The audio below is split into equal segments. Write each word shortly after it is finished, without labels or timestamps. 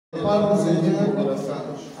Parle au Seigneur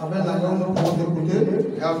avec la langue pour t'écouter.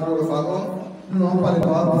 Nous n'avons pas les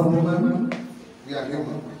paroles pour nous-mêmes.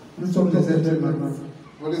 Nous sommes des êtres humains.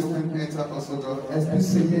 Esprit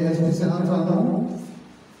Seigneur, Esprit Saint, entre en nous.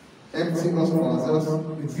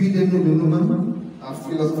 Videz-nous de nous-mêmes.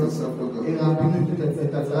 Et remplis-nous de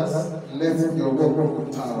ta grâce.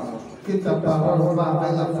 Que ta parole va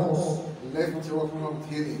avec la force.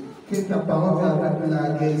 Que ta parole va avec la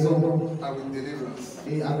guérison.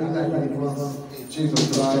 Et avec la délivrance. Au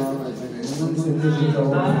nom de Seigneur Jésus, nous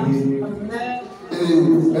avons prié.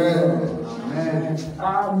 Amen.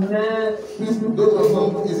 Amen. Please, those of them,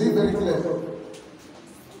 is it very clear?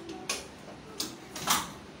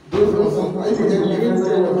 Those of them, are you getting it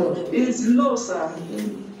very well? It's low, sir.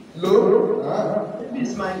 Low? Ah. Maybe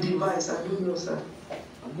it's my device. I don't know, sir.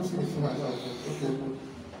 I'm just looking for myself. Okay.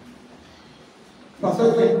 Pastor,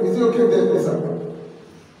 is it okay there, sir?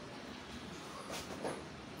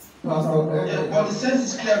 Pastor, yeah, but the sense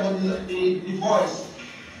is clear, but the voice.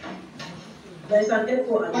 There is an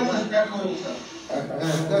echo. What is echoing, sir?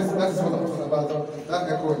 That's what I'm talking about. That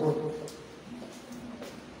echoing.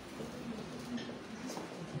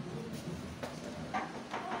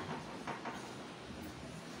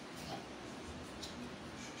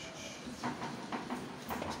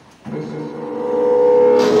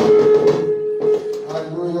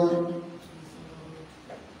 Hallelujah.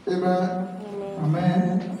 Amen.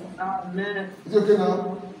 Amen. Amen. Is it okay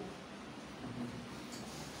now?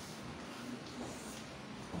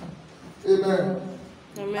 Amen.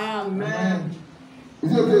 Amen.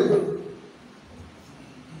 Is it okay?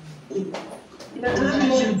 Let me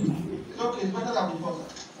check. It's okay, it's better than before,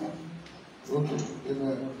 sir. Okay.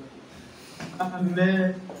 Amen.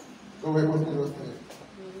 Amen. So wait, what's the rest?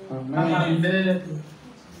 Amen.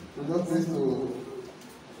 We just need to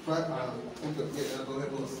try and get that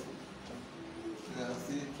help us. Yeah,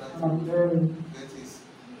 see, try to Amen. get this.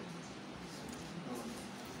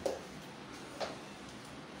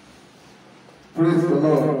 Praise the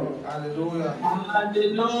Lord. Hallelujah.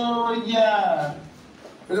 Hallelujah.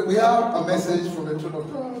 We have a message from the throne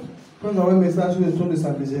of God Nous avons un message sur le trône de sa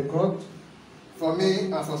miséricorde for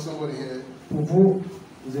me and for somebody here. pour vous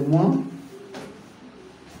et moi.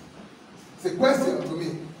 It's a question to me.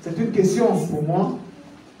 C'est une question pour moi.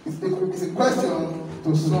 It's a question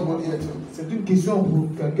to somebody here too. C'est une question pour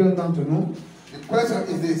quelqu'un d'entre nous. The question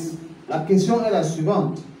is this: La question est la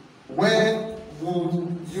suivante. when would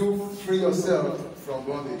you free yourself from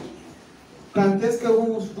bondage? Quand est-ce que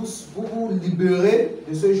vous libérez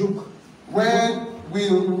de ce joug? When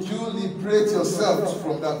will you liberate yourself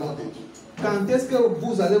from that bondage? Quand est-ce que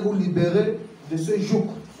vous allez vous libérer de ce joug?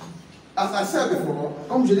 As I said before,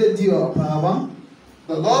 Comme je l'ai dit auparavant,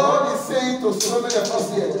 the Lord is saying to so many of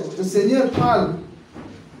us here, le Seigneur parle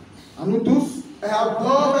à nous tous. I have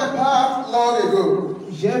done my part long ago.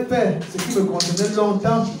 J'ai fait ce qui me concernait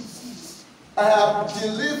longtemps. I have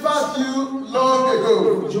delivered you long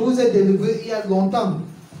ago. Je vous ai délivré il y a longtemps.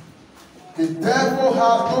 The devil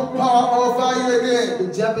has no power over you again. Le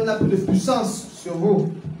diable n'a plus de puissance sur vous.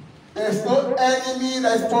 There's no enemy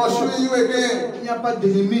that is pursuing you again. Il n'y a pas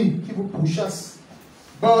d'ennemi qui vous pourchasse.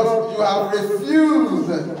 But you have refused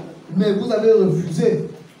Mais vous avez refusé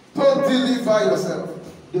to deliver yourself.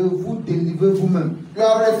 de vous délivrer vous-même. You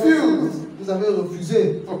have refused Vous avez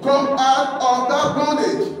refusé to come out of that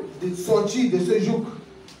bondage de sortir de ce joug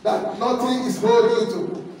that nothing is holding you to.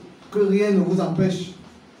 que rien ne vous empêche.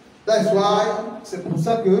 That's why C'est pour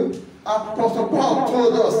ça que Apostle Paul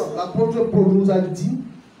told us l'apôtre Paul nous a dit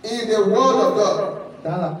in the Word of God,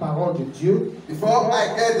 dans la parole de Dieu, before I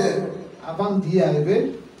get there, avant d'y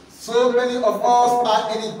arriver, so many of us are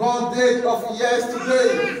in the bondage of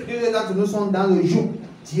yesterday. plusieurs d'entre nous sont dans le joug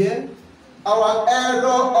d'hier, Our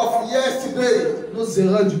error of yesterday, nos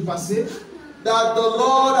erreurs du passé, that the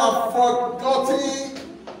Lord has forgotten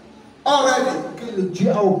already. que le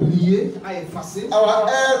Dieu a oublié, a effacé. Our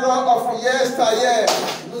error of yesteryear,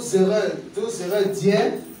 Nos erreurs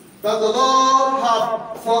d'hier, that the Lord has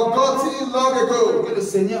forgotten long ago, que le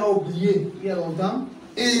Seigneur a oublié il y a longtemps,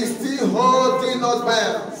 is still holding us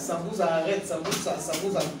back. ça vous arrête, ça vous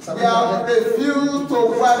We have arrête. refused to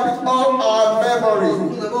wipe it off our memory.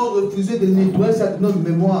 Nous avons refusé de nettoyer ça de notre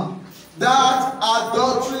mémoire. That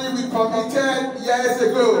adultery we committed years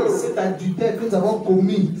ago, Cet adultère que nous avons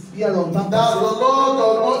commis il y a longtemps, that the Lord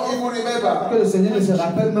does not even remember, que le Seigneur ne se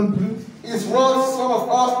rappelle même plus. is what some of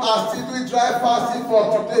us are still doing dry fasting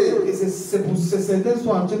for today. Et c'est pour que certains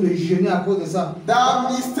sont en train de jeûner à cause de ça.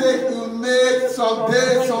 That mistake you made some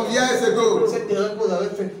days, some years ago, Cette erreur que vous avez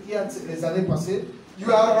faite il y a les années passées, you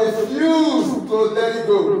have refused to let it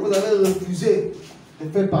go. vous avez refusé de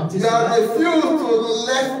faire partie de You have cela. refused to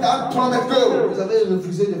let that torment go. Vous avez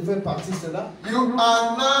refusé de faire partie de cela. You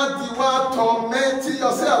are not the one tormenting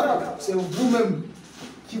yourself. C'est vous-même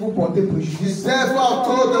qui vous portez The préjudice. devil have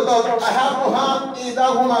told the Lord, I have no hand in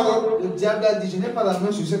that woman. Le diable a dit, je n'ai pas la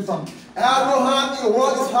main sur cette femme. I have no hand in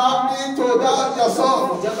what is happening to that your Le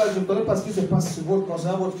son. diable a dit, je ne connais pas ce qui se passe sur votre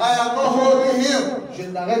concernant votre I am not holding him. Je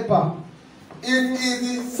n'arrête pas. It is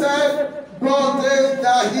the same bondage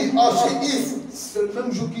that he or she is C'est le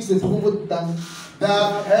même jour qui se trouve dans.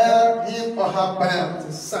 that held him or her bound.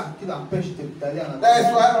 C'est ça qui l'empêche d'aller en That is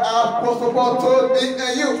avant. why Apostle Paul told me and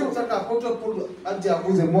C'est you pour ça qu'apôtre Paul a dit à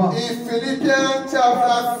vous et moi, in Philippians chapter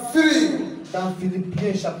 3. dans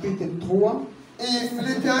Philippiens chapitre 3, In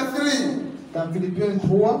Philippians 3, dans Philippiens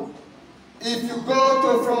 3, if you go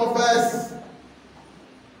to from verse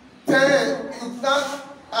 10, you can't.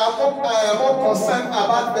 I am more concerned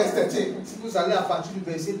about verse 13. si vous allez à partir du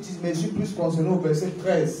verset 10, mais je suis plus concerné au verset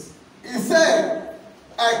 13. He said,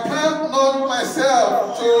 I can't not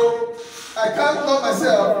myself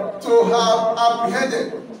to have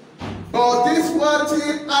apprehended. But this one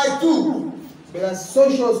thing I do. Mais la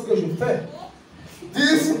seule chose que je fais,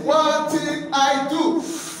 This one thing I do.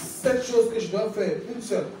 cette chose que je dois faire, une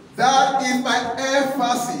seule, That is my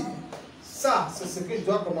emphasis. ça, c'est ce que je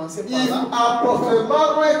dois commencer par If là. Apostle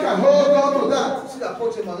Emmanuel can hold on to that, Si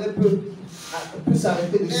l'apôtre Emmanuel peut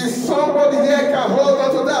s'arrêter dessus, if somebody here can hold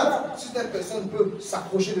on to that, si une personne peut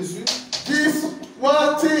s'accrocher dessus, this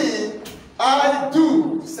one thing I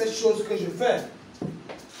do, cette chose que je fais,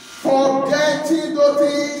 forgetting those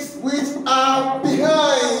things which are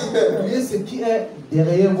behind. oubliez ce qui est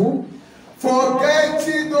derrière vous,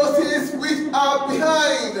 Forgetting those things which are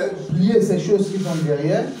behind. oubliez ces choses qui sont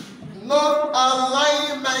derrière, Not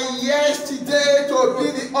allowing my yesterday to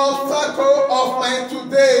be the obstacle of my ne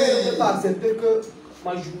today. pas accepter que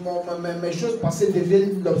mes choses passées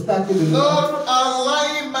deviennent l'obstacle de Not demain.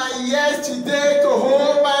 allowing my yesterday to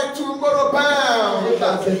hold my tomorrow Ne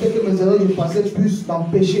pas bound. accepter que mes erreurs du passé puissent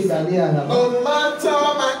m'empêcher d'aller en avant. No matter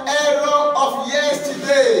my error of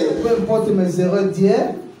yesterday, Peu importe mes erreurs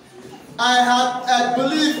d'hier, I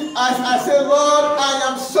believe as I say, Lord, I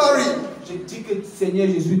am sorry. je dis que Seigneur,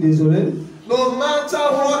 je suis désolé. No matter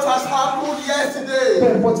what has happened Peu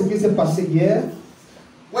yesterday, importe ce qui s'est passé hier,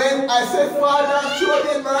 when I say, Father, show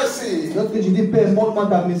me mercy, lorsque je dis Père, montre-moi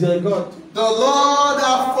ta miséricorde, the Lord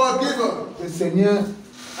has forgiven. le Seigneur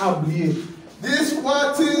a oublié. This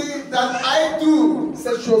one thing that I do,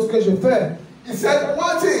 Cette chose que je fais, he said,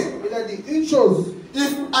 one thing. il a dit une chose.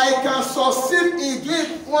 If I can succeed in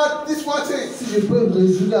doing this one thing, Si je peux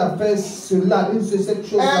résoudre à faire cela, une seule cette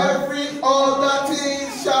chose-là, every other thing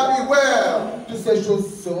shall be well. toutes ces choses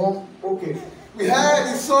seront OK. We heard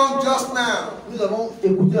the song just now. Nous avons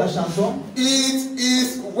écouté la chanson. It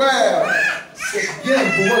is well. C'est bien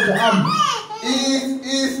pour votre âme. It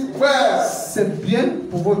is well. C'est bien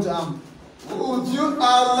pour votre âme. Would you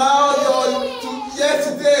allow your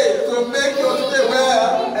yesterday to make your today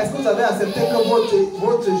well? Est-ce que vous avez accepté que votre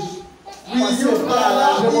Will passé you peut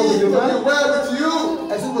arranger allow votre it to be demain? well with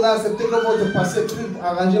you? Est-ce que vous avez accepté que votre passé peut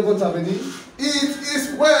arranger votre avenir? It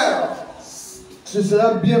is well. Ce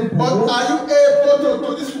sera bien pour But vous. are you able to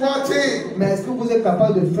do this one thing? Mais est-ce que vous êtes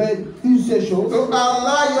capable de faire une seule chose? To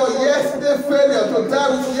allow your yesterday failure to die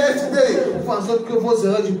with yesterday Pour faire en sorte que vos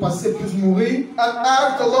erreurs du passé puissent mourir. and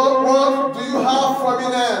ask the Lord, what do you have for me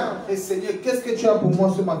now? Et Seigneur, qu'est-ce que tu as pour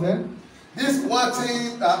moi ce matin? This one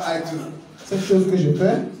thing that I do. Cette chose que je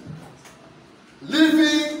fais,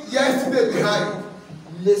 Leaving yesterday behind.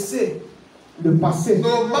 laissez le passé.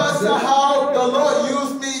 No matter how the Lord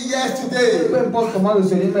used me yesterday, Peu importe comment le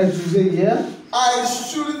Seigneur m'a utilisé hier, I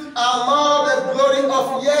should allow the glory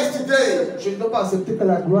of yesterday je ne dois pas accepter que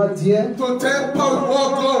la gloire d'hier to temper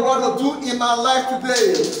what God wants to do in my life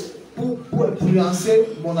today. pour influencer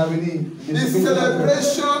mon avenir. The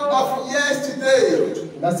celebration of yesterday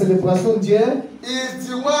La célébration d'hier is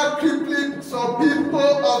the one crippling some people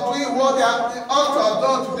of doing what they ought to have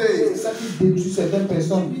done c'est today. ça qui détruit certaines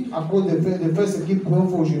personnes à cause de faire ce qu'ils pourront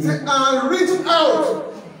faire aujourd'hui. Say, and reaching out,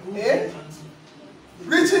 Et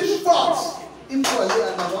reaching forth il faut aller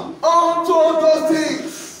en avant. unto those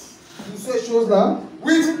things Toutes ces choses-là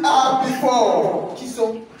which are before. qui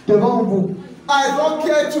sont devant vous. I don't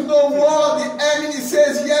care to know what the enemy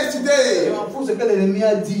says Je yesterday. m'en fous ce que l'ennemi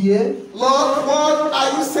a dit hier. Lord, what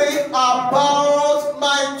are you saying about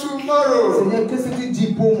my tomorrow? Seigneur, qu'est-ce que tu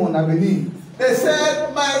dis pour mon avenir? They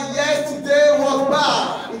said my yesterday was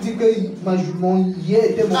bad. Il dit que mon hier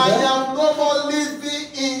était I mauvais. am no more living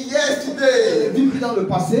in Je yesterday. vis plus dans le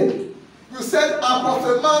passé. You You said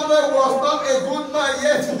Apostle Emmanuel was not a good man Si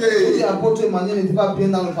yesterday. l'apôtre Emmanuel n'était pas bien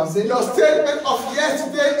dans le passé, Your statement of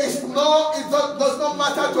yesterday does not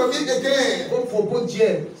matter to me again. vos propos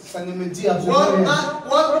d'hier, ça ne me dit absolument rien.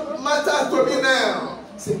 What matters to me now?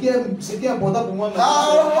 Ce qui est important pour moi How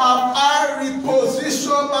maintenant, have I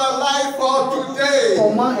repositioned my life for today?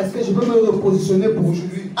 comment est-ce que je peux me repositionner pour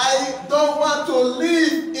aujourd'hui? I don't want to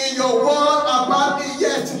live in your world about me Je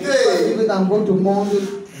yesterday. vivre dans votre monde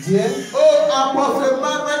d'hier. Oh, Apostle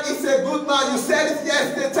Emmanuel is a good man. You said it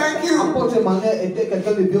yesterday. Thank you. L'apôtre Emmanuel était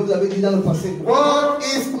quelqu'un de bien, vous avez dit dans le passé. What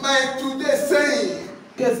is my today saying?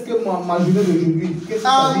 Qu'est-ce que ma journée d'aujourd'hui? Qu'est-ce que ça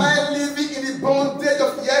Am dit? I living in the bondage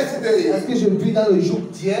of yesterday? Est-ce que je vis dans le jour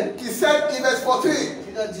d'hier? He said in verse 14,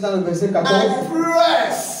 Il a dit dans le verset 14, I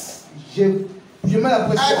press, je mets la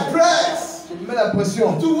pression. I press Je mets la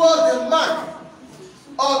pression towards the mark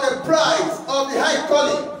of the prize of the high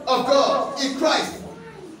calling of God in Christ.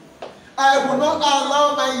 I will not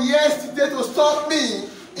allow my yesterday to stop me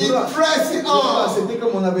in pressing on. C'était que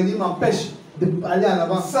mon avenir m'empêche d'aller en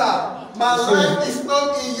avant. Sir, my life is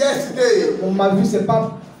not in yesterday. Ma vie, c'est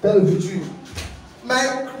pas dans le futur.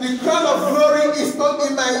 The crown of glory is not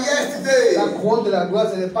in my La yesterday. couronne de la gloire,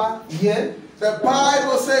 ce n'est pas hier. The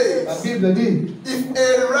Bible La says, Bible dit, if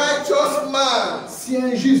a righteous man si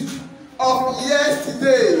un juste of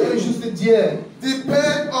yesterday d'hier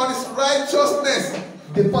depend on his righteousness,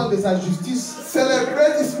 dépend de sa justice,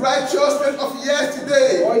 celebrate his righteousness of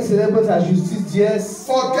yesterday, il célèbre sa justice d'hier,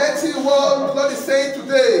 forgetting what God is saying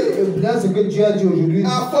today, et oubliant ce que Dieu a dit aujourd'hui,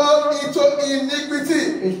 and fall into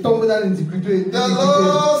iniquity. et tombe dans l'iniquité. The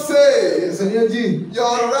Lord Le says, Seigneur dit,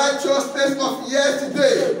 your righteousness of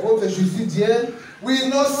yesterday votre justice d'hier will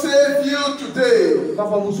not save you today. ne va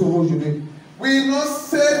pas vous sauver aujourd'hui. Will not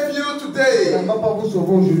save you Elle today. ne va pas vous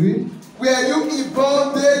sauver aujourd'hui. Were you in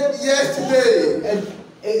bondage yesterday?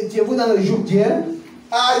 Étiez-vous dans le jour d'hier?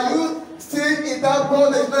 Are you still in that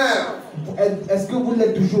bondage now? Est-ce que vous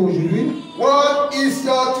l'êtes toujours aujourd'hui? What is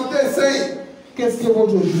your today saying? Qu'est-ce que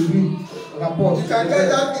votre aujourd'hui rapporte? You can get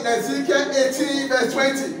that in Ezekiel 18 verse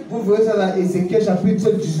 20. Vous verrez ça dans Ézéchiel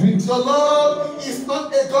chapitre 18. The Lord is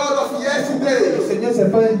not a God of Le yesterday. Seigneur, ce n'est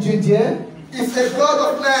pas un Dieu d'hier, It's a God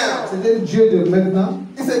of now. c'est un Dieu de maintenant.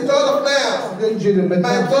 It's a God of now. C'est un Dieu de My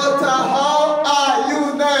maintenant. daughter, how are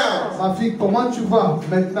you now? Ma fille, comment tu vas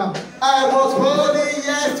maintenant? I was holy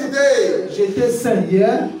yesterday. J'étais saint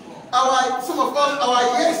hier. Some of us,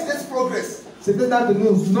 our yesterday's progress C'était dans de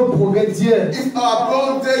nous, nos progrès d'hier. is our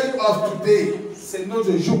bondage of today. C'est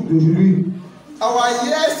notre jour d'aujourd'hui. Our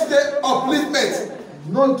yesterday upliftment,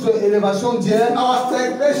 Notre élévation d'hier, our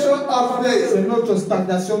stagnation of today. c'est notre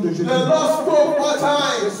stagnation The d'aujourd'hui. Lord spoke one Le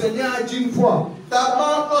time Seigneur a dit une fois, that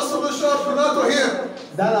man no solution belong to him.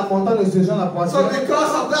 dans la montagne de Séjon, la So poissonne,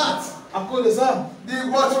 because of that, à cause de ça, the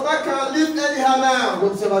watchman can live anyhow now.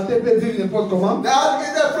 l'observateur peut vivre n'importe comment. That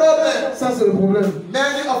is the problem. Ça, c'est le problème.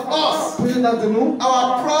 Many of us, Plusieurs d'entre nous,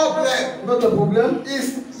 our problem notre problème,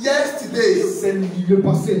 is yesterday. c'est le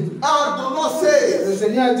passé. I do not say Le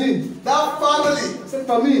Seigneur a dit, that family, cette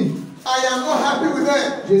famille, I am not happy with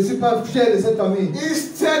them. je ne suis pas fier de cette famille.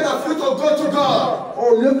 Instead of you to go to God,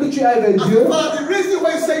 Au lieu que tu ailles vers Dieu, but the reason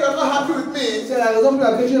why you say you are not happy with me c'est la raison pour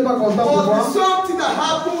laquelle tu n'es pas content pour moi. was something that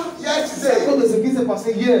happened C'est à yesterday. cause de ce qui s'est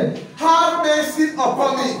passé hier. Have mercy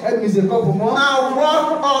upon me Aie miséricorde pour moi and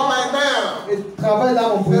work on my now. et travaille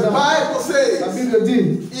dans mon The présent. Bible La says Bible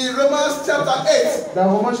dit, in Romans chapter 8, dans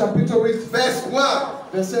Romains chapitre 8, verse 1,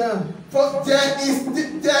 verset 1, for there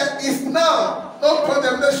is now no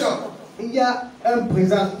condemnation. il y a un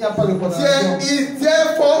présent, il n'y a pas de There condamnation. is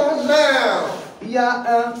therefore now. Il y a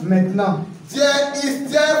un maintenant. There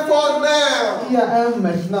is therefore now. Il y a un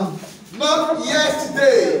maintenant. Not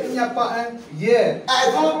yesterday. Il n'y a pas un hier.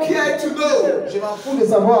 I don't care to know Je m'en fous de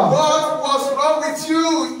savoir what was wrong with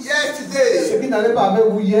you ce yesterday. qui n'allait pas avec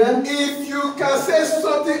vous hier. If you can say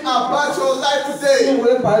something about your life Si vous today,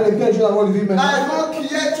 voulez parler de quel jour dans votre vie maintenant, I don't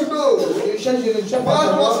care to know je ne cherche pas à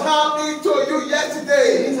what was savoir happening to you ce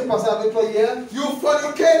yesterday. qui s'est passé avec toi hier. You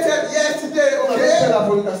fornicated yesterday, On avait fait okay? la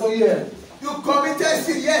fornication hier. You committed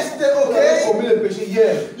sin yesterday, On avait okay? commis le péché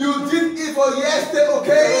hier. You did evil yesterday, On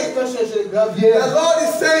okay? avait fait chercher le grave hier. The Lord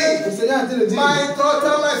is Le saying, Seigneur a dit de dire, my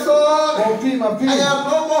daughter, my son, mon fils, ma fille, I am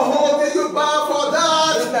no more holding you back for je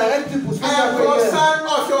that. t'arrête plus pour ce que I tu as am fait hier. concerned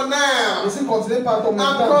of your Je now. suis considéré par ton I'm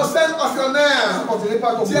maintenant. concerned of your Je suis now. considéré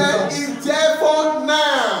par ton There présent. is therefore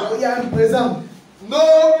now Il y a un présent. no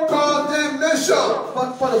condemnation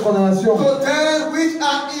Pas de condamnation. to them which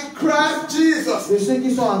are in Christ Jesus. De ceux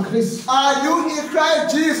qui sont en Christ. Are you in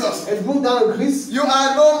Christ Jesus? Êtes-vous dans le Christ? You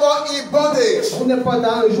are no more in bondage. Vous n'êtes pas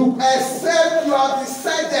dans le joug. except you have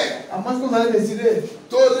decided À moins que vous avez décidé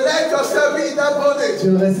to let yourself be in that bondage.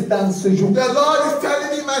 de rester dans ce joug. The Lord is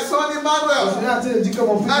telling me, my son Le Emmanuel, Seigneur est en train de dire que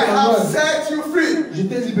mon fils I have Emmanuel, set you free. je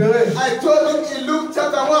t'ai libéré. I told him in Luke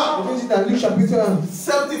chapter 1, Je t'ai dit dans Luc chapitre 1,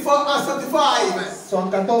 74 and 75.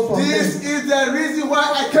 74, 75. This is the reason why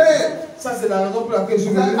I came, Ça, c'est la raison pour laquelle je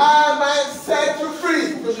suis that venu. I might set you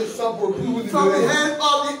free Que je sois pour vous from the libérer. hand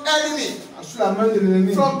of the enemy, Sous la main de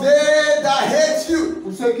l'ennemi. from they that hate you,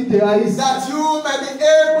 Pour ceux qui te haïssent. that you may be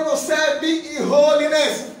able to serve me in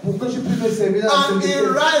holiness Pour que je puisse me servir dans la and sainteté in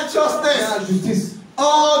et righteousness la justice.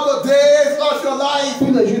 all the days of your life.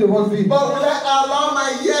 Tous les jours de votre vie. But will I allow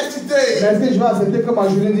my years Mais today est-ce que je vais accepter que ma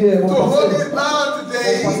journée d'hier, to mon hold passé, me bound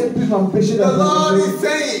mon passé today? puisse m'empêcher The d'avoir Lord le is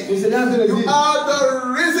saying, Le Seigneur est en train de you dire, are the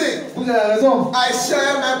reason vous avez raison, I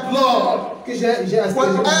share my blood. que j'ai accepté.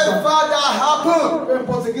 Whatever that happened Peu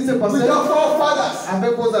importe ce qui s'est passé with your forefathers,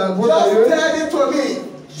 avec vos aïeux, just tell it to me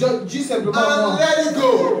je dis simplement à and moi let it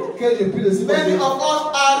go. que je puis laisser Many tomber. of us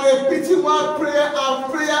are repeating one prayer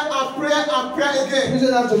and prayer and prayer and prayer again.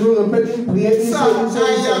 Plusieurs d'entre nous répètent une prière, une Sir, seule, une seule,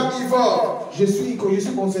 I une seule. am involved. Je suis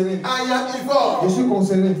concerné. I am Je involved. suis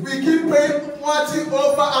concerné. We keep praying one thing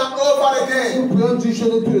over and over again. Nous prions d'une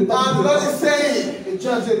chose tout le temps. And the Lord is saying, Et Dieu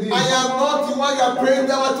a dit, I am not the one you are praying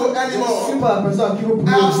down to je ne anymore. suis pas la personne à qui vous I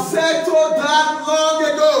priez. have settled that long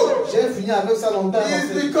ago. J'ai fini avec ça longtemps.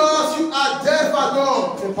 It's avancé. because you are deaf and dumb.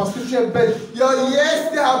 C'est parce que tu es bête. Your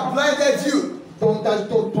ears, they have blinded you. Ton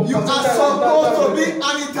You are supposed to be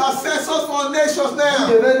an intercessor for nations now.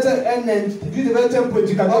 Tu devais être un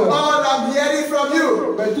prédicateur. All I'm hearing from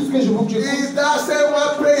you Mais tout ce que je veux que tu écoutes, is that same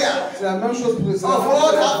one prayer c'est la même chose pour les of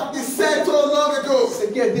what has been said so long ago. Ce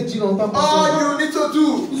qui a été dit longtemps All passé. you need to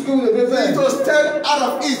do Tout ce que vous devez is faire, to step out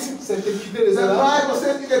of it. c'est de quitter les The salades. Bible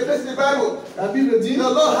says in the place in the Bible, La Bible dit, the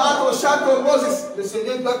Lord had to shout to Moses, le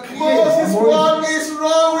Seigneur doit crier à Moses, Moïse. what is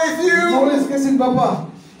wrong with you? Moïse, qu'est-ce qui ne va pas?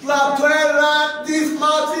 Clap around this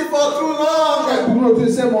mountain for too long. Pour nous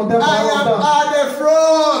laisser monter I par am longtemps. at the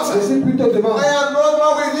front. Je suis plutôt devant. I am no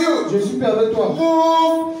more with you. Je suis plus avec toi.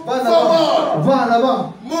 Move Va en forward. avant. Va en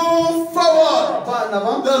avant. Move forward. Va en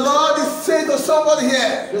avant. The Lord is saying to somebody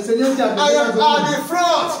here, Le Seigneur dit à I am quelqu'un, at the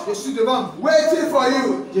front, je suis devant. waiting for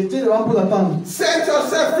you. J'étais devant pour l'attendre. Set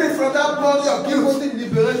yourself free from that bondage of Il faut guilt. te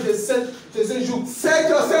libérer de ce joug. Set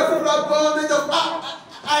yourself free from that bondage of,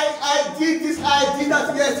 I did this, I did that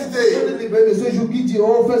Il faut yesterday. te libérer de ce joug qui dit,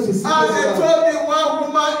 oh, fais ceci, And fais they cela. told me one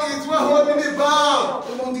woman is one holding me bound.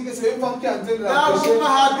 Tout le monde dit que c'est une femme qui est en train de That l'empêcher.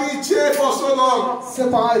 woman had been chained for so long. Ses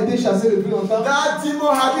parents étaient chassés depuis longtemps. That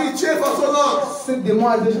demon had been chained for so long. Ce démon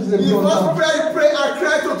a été chassé depuis You must longtemps. pray and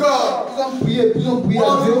cry to God. Ils ont prié à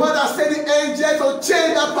Was Dieu. the one that sent the angel to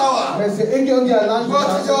change that power. Mais c'est eux qui ont dit à l'ange de But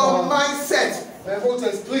changer your par- mindset Mais votre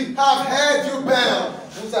esprit have held you bound.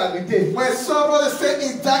 vous a arrêté. When somebody stay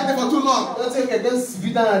in darkness for too long, Quand c'est quelqu'un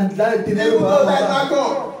vit dans les ténèbres, even though light pendant not longtemps,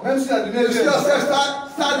 come, même si la lumière you see vient, yourself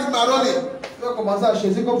starting running. tu vas commencer à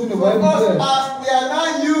chasser comme tu ne For voyais us, plus faire. as we are now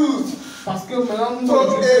used Parce que maintenant, nous to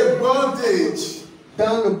sommes a bondage,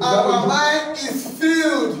 dans le our mind is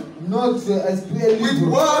filled notre esprit est with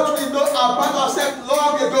libre. what we know about ourselves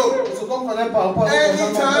long ago. Ce qu'on connaît par rapport à notre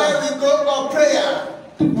Anytime we go on prayer,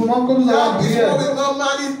 tout moment que nous allons that is prier, what we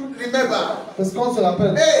normally remember. parce qu'on se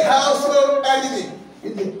rappelle. A household enemy.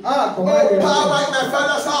 Il dit, ah, Oh, comment il power in my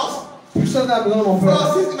father's house. puissant dans la maison de mon frère.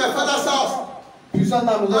 Forces in my father's house. Puissant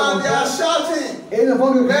dans la maison de And mon they are frère. shouting. Et ils ne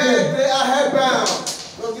font que When crier. they are hellbound.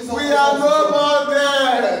 Donc, ils sont- We are no more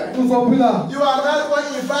there. Nous ne sommes plus là. You are not one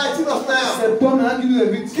inviting us now. C'est toi maintenant qui nous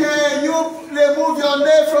invite. Can you remove our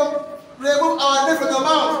name from your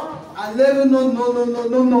mouth? Enlève nos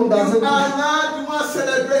noms dans You cette are not the one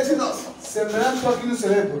celebrating us. C'est maintenant toi qui nous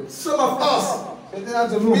célèbres. Some of us, Certains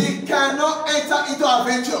d'entre nous, we cannot enter into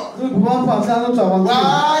adventure. nous pouvons penser à notre aventure.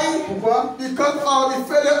 Why? Pourquoi? Because of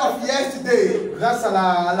the failure of yesterday. Grâce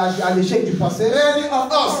à l'échec du passé, Many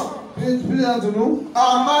of us, plusieurs d'entre nous,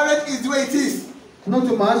 our marriage is the way it is.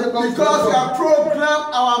 notre mariage est comme Because we have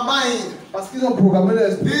programmed our mind. parce qu'ils ont programmé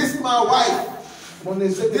l'esprit. This is my wife. Mon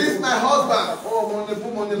époux, This is my husband. oh mon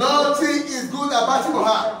époux, mon époux. Nothing is good about him or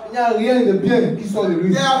her. Il n'y a rien de bien qui sort de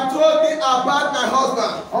lui. They have told me about my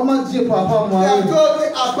husband. On m'a dit par rapport à They moi. have told me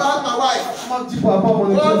about my wife. On m'a dit par rapport à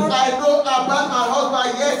mon What époux. I know about my husband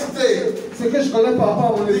yesterday. Ce que je connais par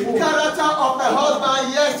rapport à mon The époux. character of my husband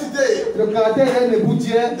yesterday. Le caractère d'un époux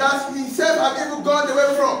d'hier. That himself had even gone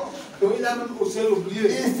away from. Donc il a même aussi oublié.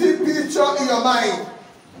 Is still picture in your mind.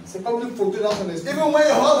 C'est comme une photo dans son esprit. Even when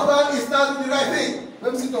your husband is not doing the right thing.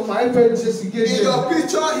 Même si ton mari fait ce qui est In bien. your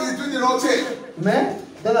picture, he is doing the wrong thing. Mais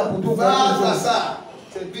dans la photo, Vice versa.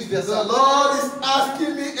 c'est vice The versa. Lord is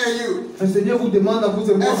asking me and you, Le Seigneur vous demande à vous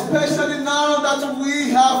et moi, especially now that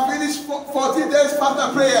 40 days fast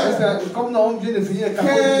and prayer. Comme on vient de finir les 40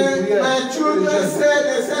 jours de prière. My children say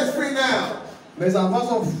they set free now. Mes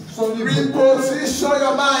enfants sont libres. Reposition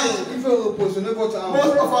your mind. Il faut repositionner votre âme.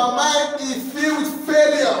 Most of our mind is filled with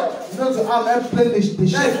failure. Notre âme est pleine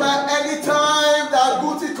d'échecs. That's why anytime that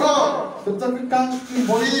good thing comes, C'est pour ça que quand une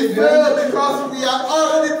bonne we chose fail vient, because we are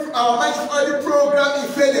already, our mind is already programmed in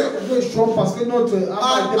failure. nous échouons parce que notre âme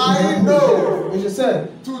a été I programmée know. pour l'échec. Et je sais,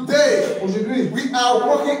 Today, aujourd'hui, we are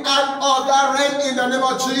working out of that reign in the name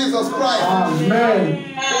of Jesus Christ. Amen.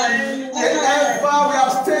 Wherever we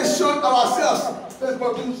have stationed ourselves,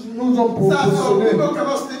 Nous sommes that some positionnés. people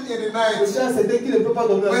cannot sleep in the Le night. chien, c'est qui ne peut pas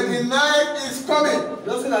dormir. When the night is coming,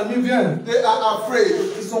 Lorsque la nuit vient, they are afraid.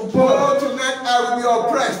 ils sont peur. Oh, tonight I will be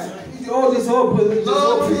oppressed. Ils disent, oh, ils sont opprimés.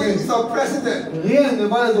 Nothing is oppressing. Rien ne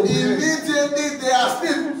va les opprimer. Immediately they are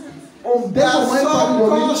asleep. Dès Their qu'on va pas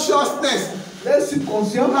dormir, subconsciousness leur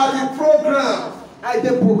subconscient has been programmed a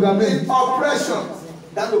été programmé in oppression.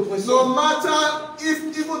 dans l'oppression. No matter if,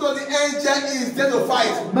 even though the angel is there to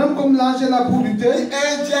fight, Même comme l'ange est là pour the lutter,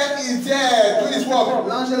 angel is there doing his work.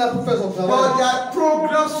 l'ange est là pour faire son But travail. their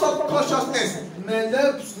programmed subconsciousness Mais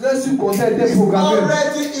leur subconscient a été is programmé.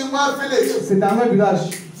 already in one village, C'est dans un village.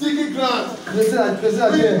 digging ground, Creuser la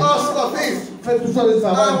doing terre. all sorts of things. Fait tout ça de And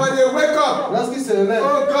travail. when they wake up, Lorsqu'ils se réveillent,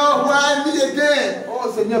 oh God, why me again?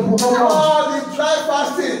 oh Seigneur, pourquoi moi? All the dry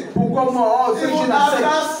fasting, Pourquoi moi? Oh, c'est even j'ai la sec.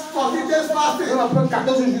 after 40 days fasting. On a fait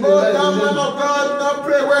 14 jours de Oh, that man jeûne. of God did not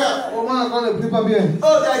pray well. Au moins, encore ne prie pas bien.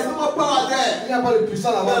 Oh, there is no more power there. Il n'y a pas de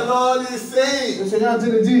puissance The là-bas. Lord is Le saying, Seigneur a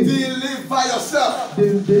dit de dire, deliver yourself.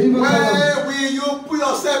 délivre-toi. When will you put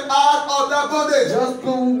yourself out of that bondage? Lorsque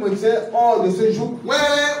vous mettez hors de ce joug,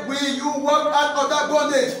 When will you walk out of that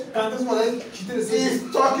bondage? quand est-ce qu'on a quitté le Seigneur? He's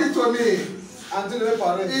talking to me. En train de me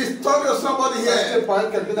parler. He's talking to somebody Je here. parle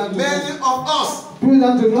à quelqu'un d'entre Many nous. of us, Plus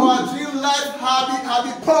d'entre nous, our dream life have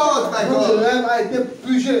been purged by notre God. rêve a été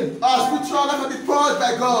purgé. Our spiritual life has been purged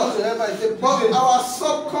by God. Notre rêve a été But purgé. our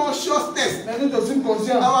subconsciousness, Mais notre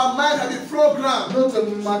subconscient, our mind has been programmed. notre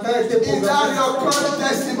mental a été Is that programmé. your current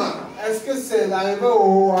testimony? Est-ce que c'est l'arrivée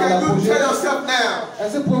à la Can you projet? tell yourself now?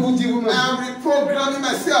 Est-ce que vous pouvez vous dire vous-même? I'm reprogramming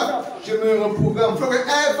myself Je me reprogramme. from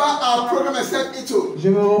wherever I program myself into. Je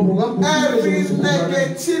me reprogramme pour tout ce que je me Every suis programmé.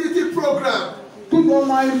 negativity program, Tout le monde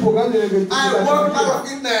a un programme de négativité. I walk out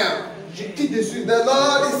of it now. Je quitte dessus. The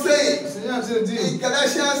Lord is Le saying Seigneur a dit de in dire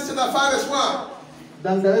Galatians chapter 5 verse 1,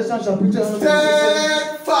 dans Galatiens chapitre 1,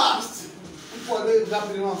 stand fast, il faut aller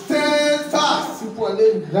rapidement. stand fast. Il faut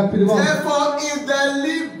aller rapidement. Therefore, in the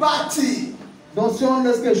liberty Donc si on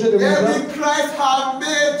laisse quelque chose de bon wherewith Christ has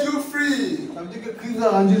made you free, ça veut dire que Christ a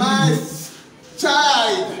rendu my libre.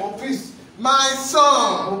 child, Mon fils, my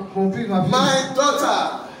son, mon fils, ma fille, my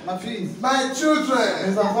daughter, ma fille, my children,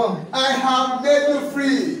 mes enfants, I have made you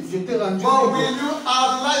free. je t'ai rendu But will libre. you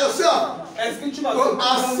allow yourself Est-ce que tu vas to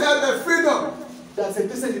accept the freedom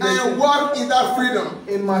accepter cette and liberté walk in that freedom?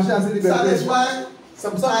 et marcher dans cette That liberté? is why C'est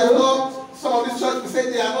pour ça I que love some of these churches. We say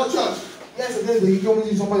they are not church. il y a certaines églises qui ont dit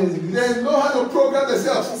qu'ils ne sont pas des églises. They know how to program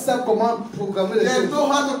themselves. Ils savent comment programmer les They choses. know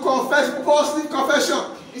how to confess positive confession.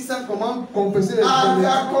 Ils savent comment confesser les And they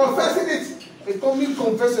choses. are confessing it. Et comme ils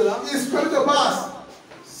confessent cela, It's coming to pass.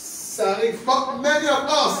 ça arrive. But many of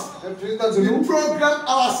us, La plupart de we nous, program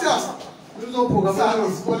ourselves. nous ont programmé That nos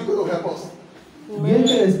is only going to help us. bien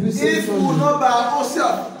que l'Esprit Saint If we soit will not by our own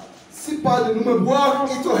self si pas de nous-mêmes, walk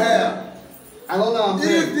into hell, alors là,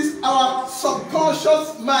 if this our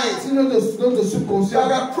subconscious mind si notre subconscient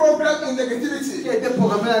that are programmed in qui negativity a été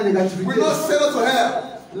programmé à la will négativité, not send us to hell,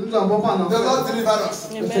 nous n'avons pas en the enfer. Lord deliver us.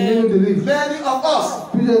 Le Seigneur nous délivre. Many of us,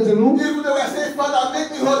 Plusieurs de nous, even though we are saying, Father, make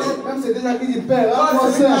me holy, même c'est déjà qui dit Père, rends-moi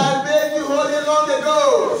God said, saint. I made you holy long Le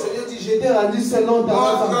ago. Seigneur dit, je t'ai rendu saint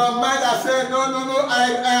longtemps. But your mind has said, no,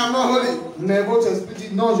 I am not holy. Mais votre esprit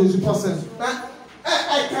dit, non, je ne suis pas saint.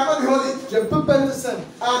 I cannot be holy. Je ne peux pas être saint.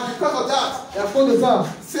 And because of that, Et à cause de ça,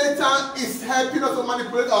 Satan is helping us to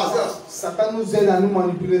manipulate ourselves. Satan nous aide à nous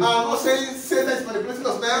manipuler. I'm not saying Satan is manipulating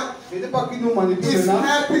us now. Ce n'est pas qu'il nous manipule He's là.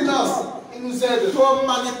 helping us Il nous aide. to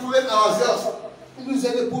manipulate ourselves. Il nous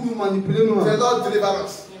aide pour nous manipuler The nous-mêmes. Lord deliver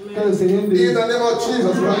us. Que le Seigneur In délivre. the name of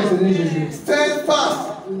Jesus Que le Christ. Seigneur Jésus. Stand fast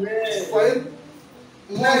Voyez,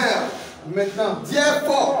 now. maintenant,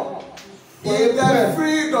 Therefore, in the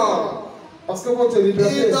freedom, parce que votre in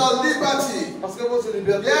liberté, the liberty, parce que votre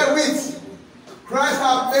liberté, therewith Christ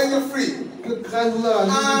has made you free. que Christ vous a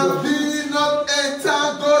rendu And libre. be not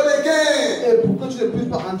entangled again. Et pour que tu ne puisses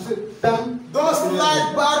pas entrer dans, Don't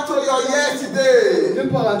slide back to your yesterday. ne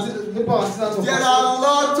pas rentrer dans ton There passé. are a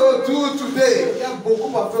lot to do today. Il y a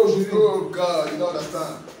beaucoup à faire aujourd'hui. Oh God, you don't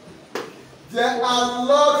understand. There are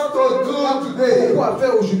lots to do today. Beaucoup à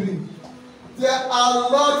faire aujourd'hui. There are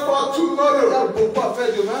lots for Il y tomorrow. a beaucoup à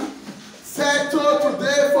faire demain. Settle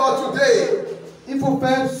today for today. Il faut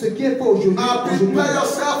faire ce qui est pour aujourd'hui. And prepare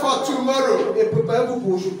yourself for tomorrow. Et préparez-vous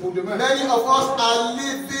pour demain. Many of us are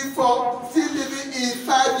still living in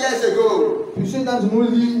 5 years ago. Plusieurs d'entre nous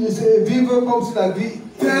vivent comme si la vie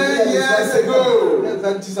 10 years ago. Il y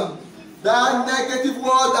a 10 ans. That negative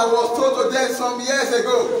word that was told to them some years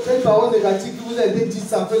ago. Cette parole négative qui vous a été dite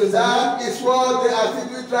ça fait des années. That is what they are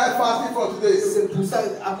still trying fasting for today. C'est pour ça,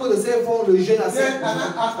 à cause de ça, ils font le jeûne à 7 Then and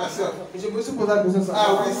I ask myself, Et je me suis posé la question ça.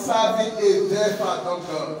 are we serving a deaf and dumb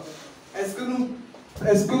God?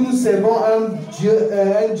 Est-ce que nous servons un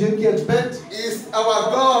Dieu qui est bête? Is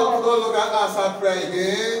our God no longer answer prayer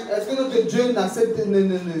again? Est-ce que notre Dieu n'accepte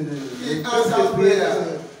He answers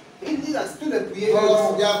prayer. Il toutes les prières.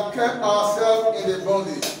 Because we have kept ourselves in the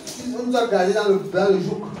bondage. On nous a gardés dans le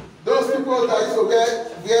joug. Those people that used to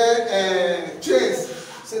wear chains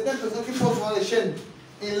Certaines personnes qui portent souvent les chaînes.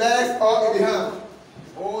 in legs or in the hand.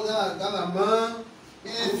 Oh, dans la main.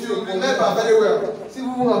 If you remember very well, Si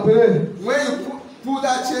vous vous rappelez, when you pull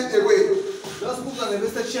that chain away, lorsque vous enlevez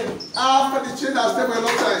cette chaîne, after the chain has stayed for a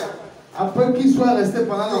long time, après qu'il soit resté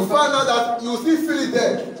pendant you longtemps, find out that you still feel it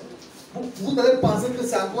there. vous allez penser que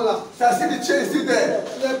c'est encore là. That still the chain is still there.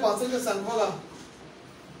 Vous allez penser que c'est encore là.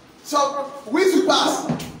 So weeks will pass.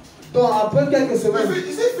 Donc après quelques You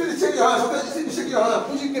semaines, still feel the chain in your hand. Sometimes you still shake your hand.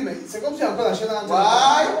 vous dites que mais c'est comme si encore la chaîne est encore là.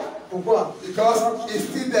 Why? Pourquoi? Because it's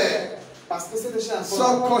still there. Parce que c'est déjà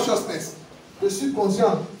encore là. Subconsciousness. Le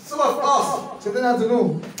subconscient. Some of us, Certains d'entre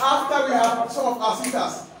nous, after we have some of our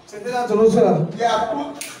sisters, certains d'entre nous, ceux-là, they have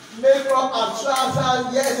put makeup and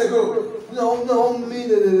trousers years ago. nous avons mis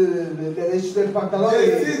les pantalons They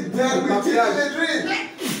et still le there with it in maquillage. the dream.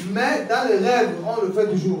 Mais dans les rêves, on le fait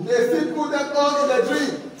toujours. They still put them on in the dream.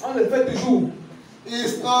 On le fait toujours.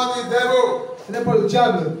 It's not the devil. Ce n'est pas le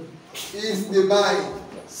diable, It's the mind.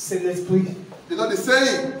 c'est l'esprit. You know the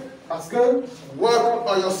saying? Parce que Work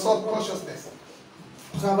on your subconsciousness.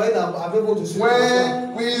 travaillez avec votre subconscient.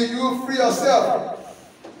 When will you free yourself?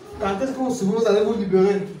 Quand est-ce que vous allez vous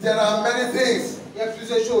libérer? There are many things Il y a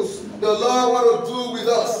plusieurs choses. the Lord want to do with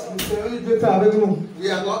us. Le Seigneur veut faire avec nous. We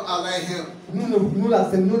are not allowing Him.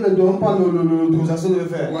 Nous ne donnons pas l'autorisation de le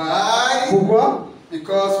faire. Why? Pourquoi?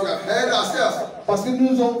 Because we have held ourselves Parce que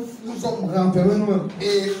nous sommes renfermés nous-mêmes.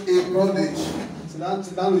 in a bondage.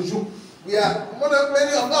 C'est dans le joug. We are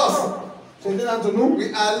many of us. Certains d'entre nous,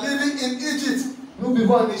 We are living in Egypt, nous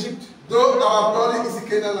vivons en Égypte. though our body is in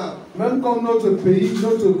Canaan land. Même comme notre pays,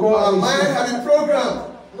 notre corps Our est mind ici. has been programmed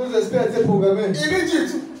Nos esprits étaient programmés in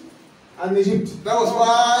Egypt. en Égypte. That was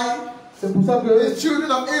why C'est pour ça the que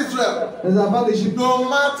children of Israel, les enfants d'Égypte, no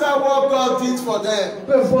matter what God did for them,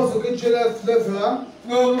 peu importe ce que Dieu leur fera,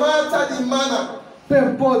 no matter the manner, peu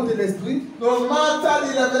importe l'esprit, no matter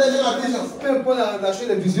the revelation of visions, peu importe la chose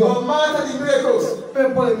des no visions, matter the miracles, peu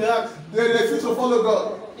importe les miracles, they refused to follow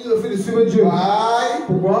God. ils ont fait de suivre Dieu. Why?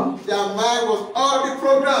 Pourquoi? Their mind was already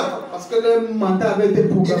programmed Parce que leur mental avait été in the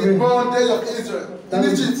programmé bondage of Israel, in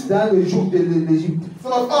Egypt. dans le joug de l'Égypte.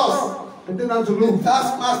 Some of us, Peut-être d'entre the nous,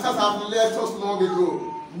 taskmasters have left us long ago.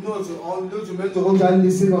 nos humains auront déjà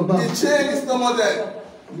laissé longtemps. The chain is no more there.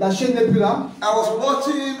 La chaîne n'est plus là. I was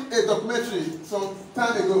watching a documentary some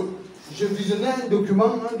time ago. Je visionnais un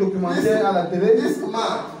documentaire à la télé. This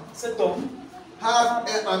man Cet homme, had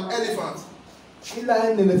an elephant. il a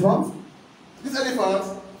un éléphant. This elephant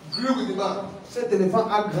grew with the man. Cet éléphant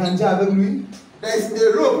a grandi avec lui. There is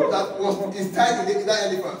a rope that is tied in that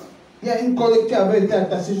elephant. Il y a une corde qui avait été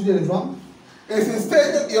attachée sur l'éléphant. There's a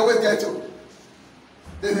stage you always get to.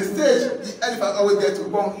 There's a stage the elephant always get to.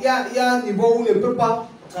 Bon, il y a un niveau où il ne peut pas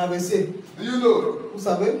traverser. Do you know? Vous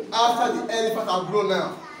savez, After the elephant has grown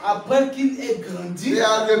now, après qu'il ait grandi, they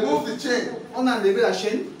have removed the chain. on a enlevé la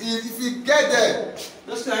chaîne. If you get there,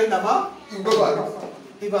 Lorsqu'il arrive là-bas, you go back.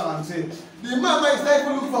 il va rentrer. The man is not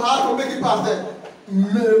even looking for how to make it past there.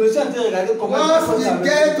 Le monsieur a été regardé comment il Once peut he traverser.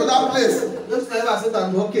 gets to that place, Lorsqu'il arrive à cet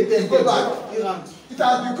endroit qui était Go back. il rentre. it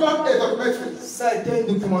has become a documentary. Ça a été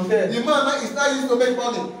un documentaire. The man now is not used to make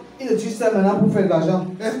money. Il utilise ça maintenant pour faire de l'argent.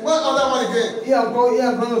 There's one other one again. Il y a encore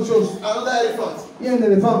une autre chose. Another elephant. Il y a un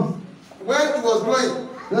éléphant. When it was growing,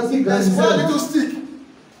 Lorsqu'il there's one grandissait, little stick.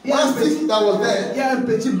 il y a un One stick petit, that was there. il y a un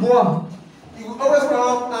petit bois. He would always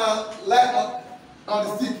come and lie on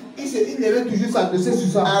the stick. Il devait toujours s'adresser sur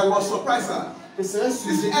ça. I was surprised, sir. Et c'est un This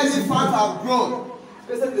sujet. elephant has grown.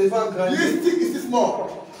 Que cet éléphant grandit. This stick is too small.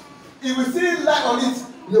 He will still lie on it.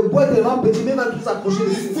 Le bois est tellement petit, mais il va tout s'accrocher The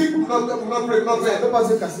dessus. stick will not break, not Ça ne bend. peut pas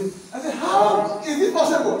se casser. I said, how is it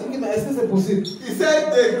possible? Je dis, mais est-ce que c'est possible? He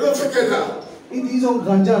said they grow together. Il dit, ils ont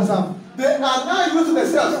grandi ensemble. They are now used to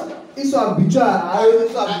themselves. Ils sont habitués à I eux,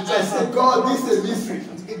 ils sont habitués à ça. said, God, this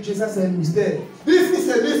péché, ça c'est un mystère. This is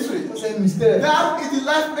a mystery. Ça c'est un mystère. That is the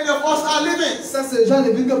life many of us are living. Ça c'est le genre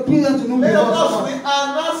de vie que plus d'entre nous Many of vivons. us, we are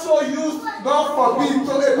not so used, God forbid,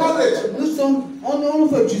 to a bondage. On nous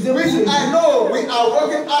fait utiliser Which I know we are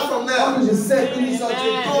working out from now. je sais que nous sommes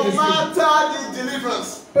No matter the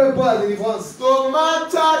deliverance, peu importe la délivrance, no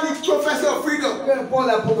matter the prophecy of freedom, peu importe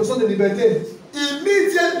la proposition de liberté,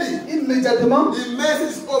 immédiatement, the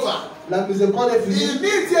message is over. la miséricorde est finie.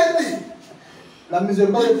 Immediately, La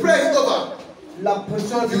miséricorde the est prayer finie. is over. La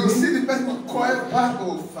pression est You will finie. see the person call back,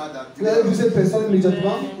 oh Father. Vous allez vu cette personne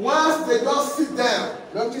immédiatement. Once they just sit down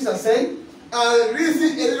Lorsqu'ils s'asseyent and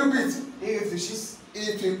reason a little bit, et réfléchissent,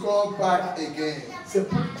 it will come back again. c'est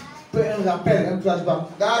un rappel, un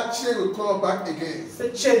flashback. That chain will come back again.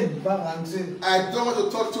 Cette chaîne va rentrer. I don't want to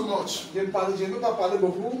talk too much. Je ne veux pas parler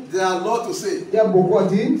beaucoup. There are a lot to say. Il y a beaucoup à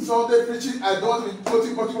dire. Sunday preaching, I don't want to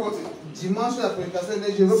be quoting. Dimanche, la prédication,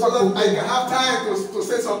 je ne veux So pas that I compter. can have time to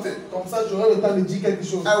say something. Comme ça, j'aurai le temps de dire quelque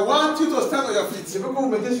chose. I want you to stand on your feet Je veux que vous vous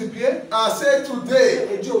mettez sur pied and say today,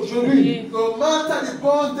 et dire aujourd'hui, no matter the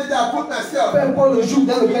bondage I put peu myself, importe le jour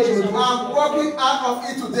dans lequel je me trouve, I'm walking out of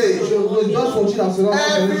it today. je dois sortir dans cela.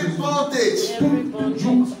 Every bondage, Tout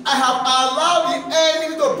jour I have allowed the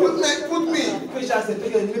enemy to put me. que j'ai accepté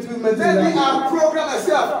que l'ennemi peut me mettre Maybe là. I programmed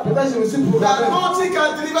myself Peut-être que je me suis that programmé. nothing can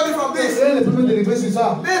deliver me from this. Rien ne peut me délivrer sur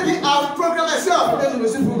ça. Maybe I've programmed myself. Peut-être que je me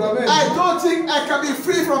suis programmé. I don't think I can be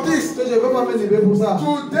free from this. Que je ne veux pas me libérer pour ça.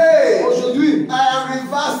 Today, Aujourd'hui, I am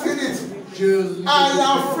reversing it. I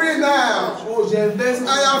am free now. j'investe.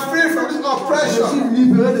 I am free from this Je oppression. suis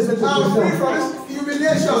libéré de cette I'm free oppression. from this Je suis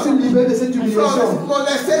humiliation. libéré de cette From humiliation. this À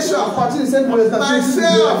molestation. partir de cette molestation, je suis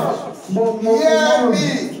libéré. Hear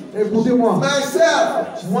me. Écoutez-moi.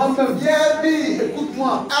 Myself. Moi-même, Hear me.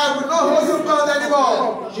 écoute-moi. I will not hold you bound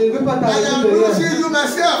anymore. Je ne veux pas I t'arrêter am de rien. losing you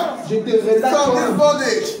myself Je te relâche from this toi-même.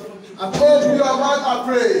 bondage. Open your mouth and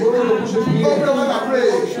pray. Open your mouth and pray.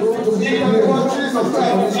 In the name of Jesus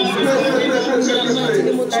Christ.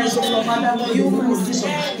 Pray.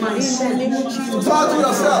 Talk to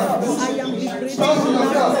yourself. Talk to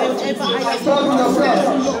yourself. Talk to yourself. Talk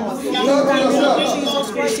to yourself.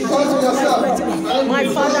 Talk to yourself. My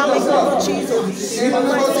Father, my God, Jesus, In the name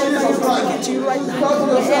of Jesus Christ. to you right now. Talk to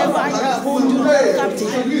Wherever I yourself. have hold you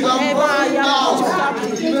captive, wherever I am held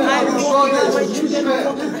captive, I walk out my children are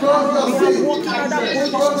walking. We are walking out that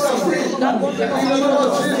bondage of sin, that bondage of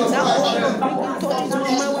sin, that bondage of bringing thoughts into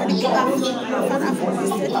my way. Father, for this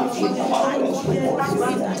set me free. I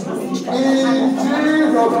In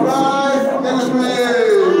Jesus Christ, we pray.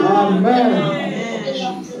 Amen.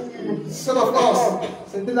 Some of us,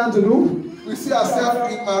 Certains d'entre nous, we see ourselves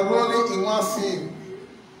enrolling in one sin.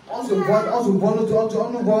 on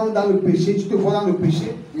nous voit dans le péché. Tu te vois dans le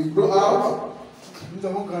péché. We grow out, Nous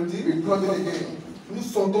avons grandi. we come in again. Nous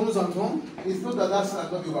sortons, nous entrons. It's not that sin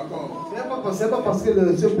has not been overcome. Ce n'est pas parce que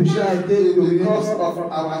ce péché a été It's dominé. because of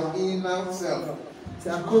our inner self. C'est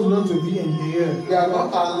à cause de notre vie intérieure. We are not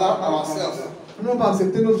allowed ourselves Nous n'avons pas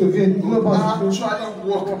accepté notre vie. Nous n'avons to pas accepté actually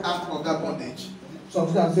walk out of that bondage.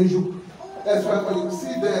 sortir dans ce jour. That's why when you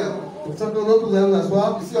see them, Pour ça que lorsque vous allez vous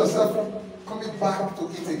asseoir, you see yourself coming back to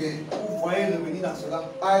it again. vous voyez revenir dans cela.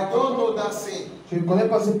 I don't know that sin, Je ne connais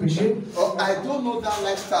pas ce péché. or I don't know that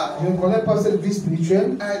lifestyle. Je ne connais pas cette vie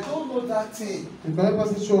spirituelle. I don't know that thing Je ne connais pas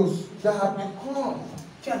cette chose that have become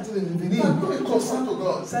qui est en train de devenir. a concern to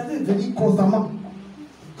God. Ça est devenu constamment.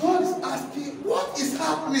 God is asking, what is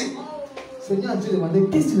happening? Seigneur, Dieu demandait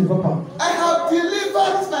qu'est-ce qui ne va pas. I have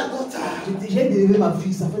delivered my daughter. J'ai délivré ma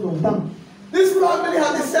fille, ça fait longtemps. This family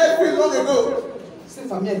has been set free long ago. Cette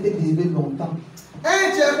famille a été délivrée longtemps.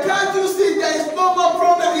 Angel, can't you see there is no more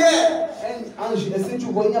problem here? Ange, est-ce que tu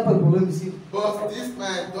vois, il n'y a pas de problème ici. But this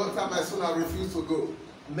my daughter, my son have refused to go.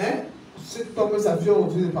 Mais cet homme et sa fille ont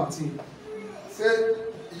refusé de partir. Say,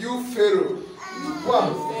 you Pharaoh. Quoi,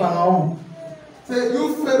 Pharaon? Say,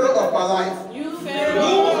 you Pharaoh of my life. You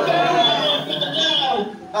Pharaoh.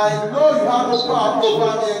 I know you have no power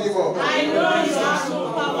over me anymore. I know you have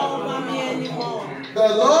no power over me anymore. The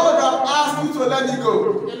Lord has asked you to let me go.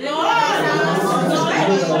 The Lord has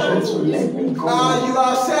asked you to let me go. And you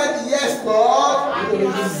have said, yes, Lord. And you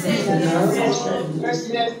have said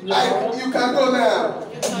yes. You can go now.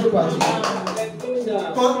 Je peux partir.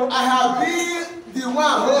 But I have been the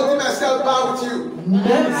one holding myself down with you.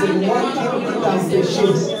 Même c'est moi qui t'ai empêché.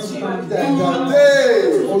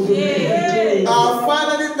 Today, I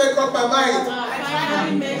finally make up my mind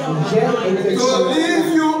to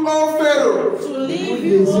leave you, O Pharaoh. To leave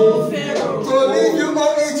you, O Pharaoh. To leave you, O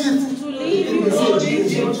Egypt. To leave you, O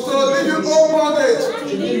Egypt. To leave you, O bondage.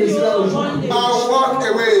 To leave you, O bondage. And walk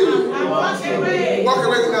away. And walk away. Walk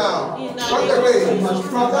away now. Walk away away.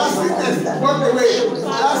 From that sickness, walk away.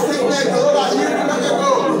 That sickness, the Lord has healed you long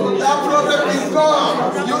ago. That problem is gone.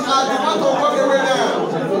 You are the one to walk away now.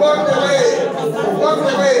 Walk away. Walk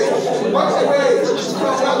away. Walk away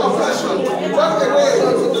from that oppression. Walk away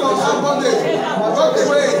from that bondage. Walk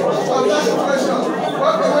away from that situation.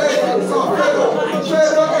 Walk away from Pharaoh.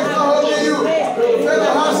 Pharaoh is not holding you.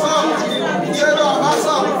 Pharaoh has up. Pharaoh has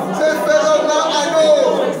up. Say, Pharaoh, now I know.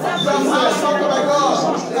 From my son to my God.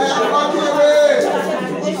 I am walking away.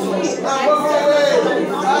 I'm walking away.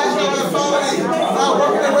 I am my family. I'm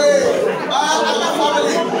walking away. I and my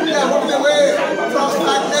family. We are walking away from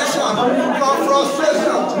stagnation, from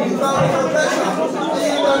frustration, from depression.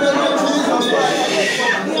 In the name of Jesus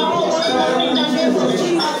Christ.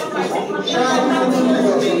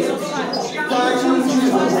 Thank you,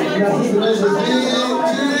 Jesus. In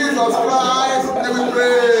Jesus Christ, let me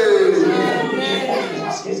pray.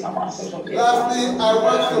 Lastly, I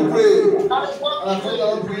want to pray. I want to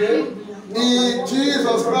pray. In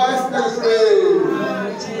Jesus Christ, let me pray.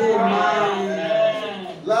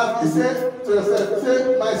 Lastly, say to yourself, say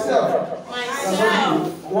myself.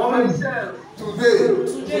 Today,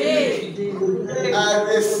 I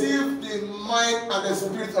receive the mind and the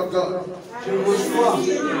spirit of God.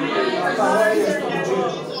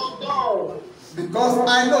 Because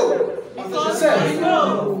I know.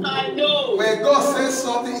 When God says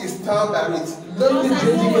something, is stand by it.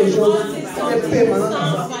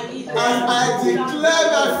 And I declare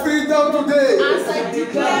my freedom today. As I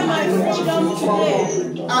declare my freedom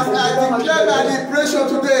today. As I declare my liberation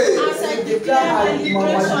today. As I declare my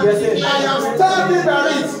liberation today. I am standing by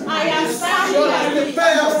it. I am standing by it. I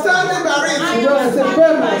am standing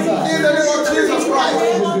by it. In the name of Jesus Christ.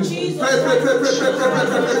 Pray.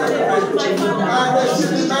 I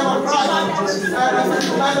receive the mind of Christ. I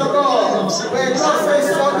receive the mind of God. When God says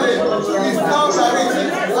something, He stands by it.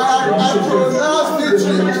 I pronounce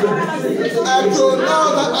victory. I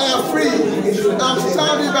pronounce that I am free. I'm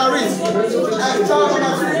standing by it. I stand by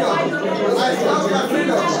my freedom. I stand by my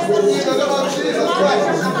freedom. In the name of Jesus Christ.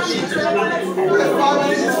 My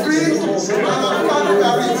family is free, and I'm standing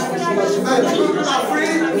by it. My children are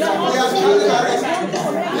free, they are standing by it.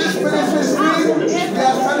 This ministry is free, they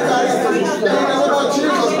are standing by it. In the name of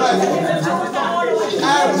Jesus Christ.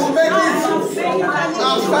 I will make it.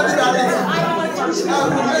 I'm standing by it. I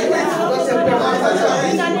will make it. I'm standing by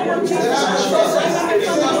it.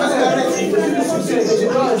 Jesus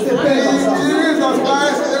Christ,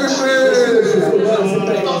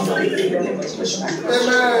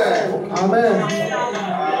 Amen. Amen.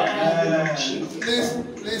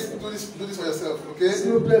 Please do this for yourself, okay?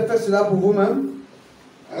 S'il vous plaît, faites cela pour vous-même.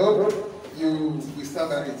 I hope you will stand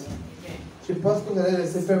by it. Je pense que vous allez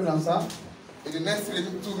laisser faire comme ça. In the next 2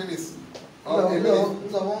 minutes, Nous or a minute,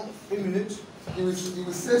 avons une minute. you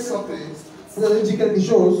will say something. Vous allez dire quelque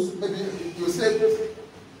chose. Maybe you will say,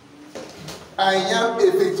 I am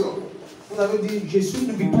a victor. Vous avez dit, je suis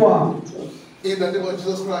une victoire. In the name of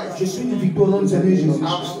Jesus Christ. Je suis une victoire au nom du Seigneur Jésus.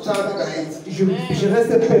 I'm standing by it. Je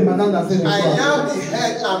reste permanent dans cette I victoire. am the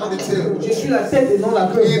head and not the tail. Je suis la tête et non la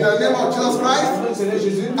queue. In the name of Jesus Au Christ, nom du Seigneur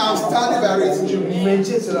Jésus, I'm standing by je it.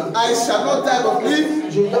 maintiens cela. I shall not die but live.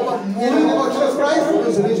 Je ne dois pas In the name mourir. of Jesus Christ, Au nom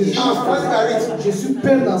du Seigneur Jésus, I'm standing by it. je suis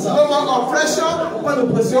père dans ça. No more oppression. Pas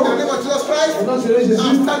d'oppression. In the name of Jesus Christ, Au nom du Seigneur Jésus,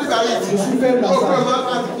 I'm standing by it. je suis père dans Open ça. your mouth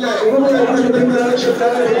and declare. Et vous voyez, je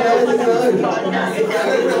déclare.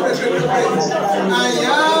 I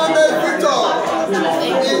am a victor. In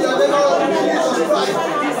the name of Jesus Christ,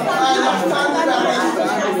 I am standing by it.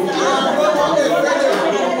 I am no more a failure.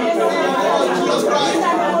 In the name of Jesus Christ,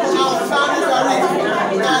 I'm standing by it.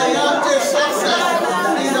 I am a success.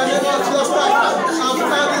 In the name of Jesus Christ, I'm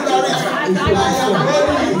standing by it. I am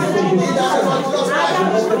ready. In the name of Jesus Christ,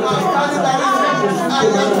 I'm standing by it. I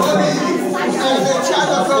am holy. As a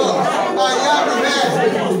child of God, I am the head.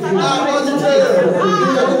 I'm not the tail. In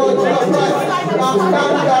the name of Jesus Christ, I'm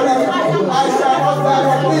standing by it. I shall not die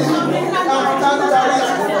but live. I'm standing by it.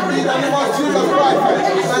 In the name of Jesus Christ,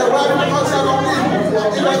 my wife will not shall not live. In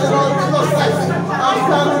the name of Jesus Christ, I'm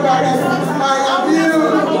standing by it. I am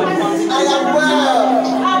healed. I am well.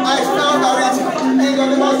 I stand by it. In the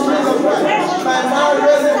name of Jesus Christ, my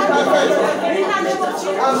marriage is perfect.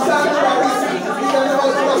 I'm standing by it. In the name of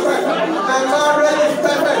Jesus Christ, my marriage is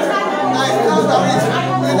perfect. I stand by it.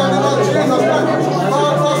 In the name of Jesus Christ,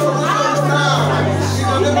 all solution is now.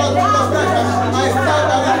 In the name of Jesus Christ, I stand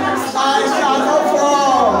by it. I shall not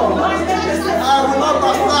fall. I will not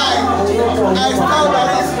backslide. I stand by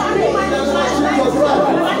it.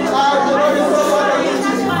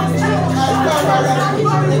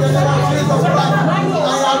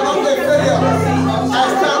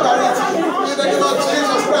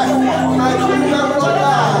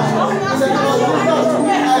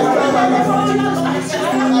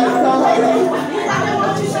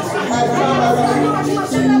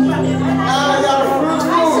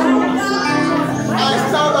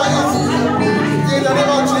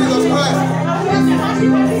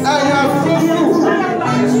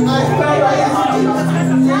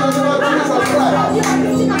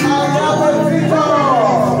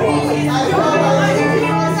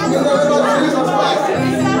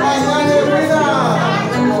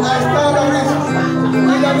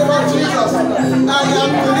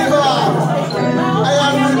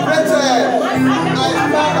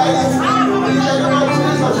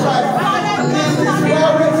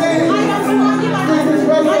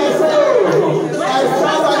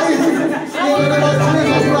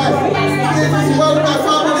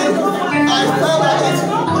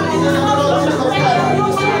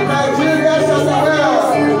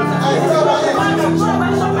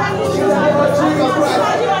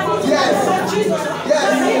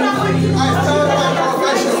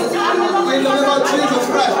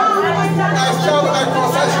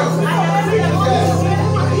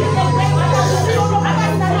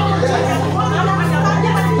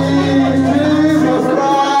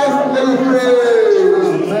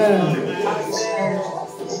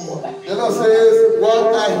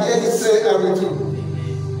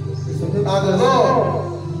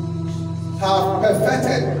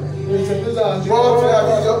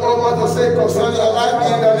 concerning your life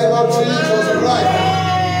in the name of Jesus Christ.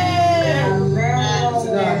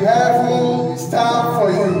 Heaven stand for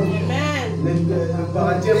you.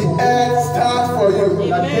 The earth stand for you.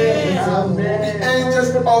 The angels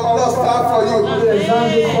of God stand for you.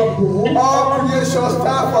 All creation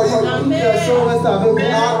stand for you. And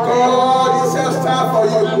God himself stand for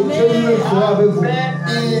you.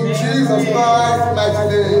 In Jesus Christ's mighty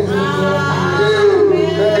name.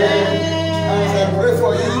 Amen. As I pray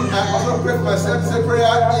for you, I also pray for myself. Say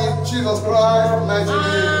prayer in Jesus Christ's mighty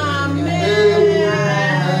name. Amen.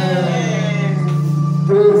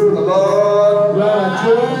 Praise the Lord.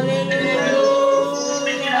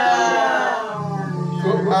 So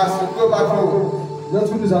as we go back home,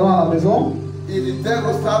 Lorsque nous allons à la maison, if the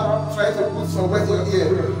devil start trying to put some words in your ear,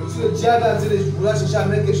 si le diable a dit les choses, je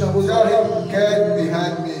jamais quelque chose. tell him, get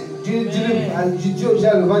behind me. Dis au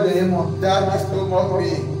diable, va derrière moi. That is no more me.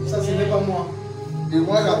 Ça, ce n'est pas moi. The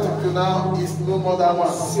one I talk to now is no more than one.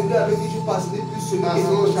 Celui avec qui je passe n'est plus celui And qui so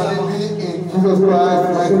est shall it avant. be in Jesus Christ.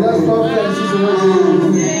 Cela soit fait ainsi selon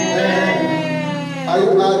Are you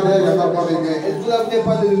out there? You're not born again. Et vous n'avez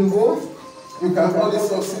pas de nouveau. You can only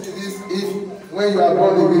succeed in this if when you are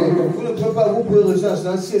born again. Vous ne pouvez pas vous pouvez rechercher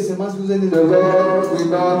dans si et seulement si vous êtes né de The Lord will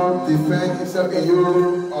not defend himself in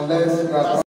you unless you are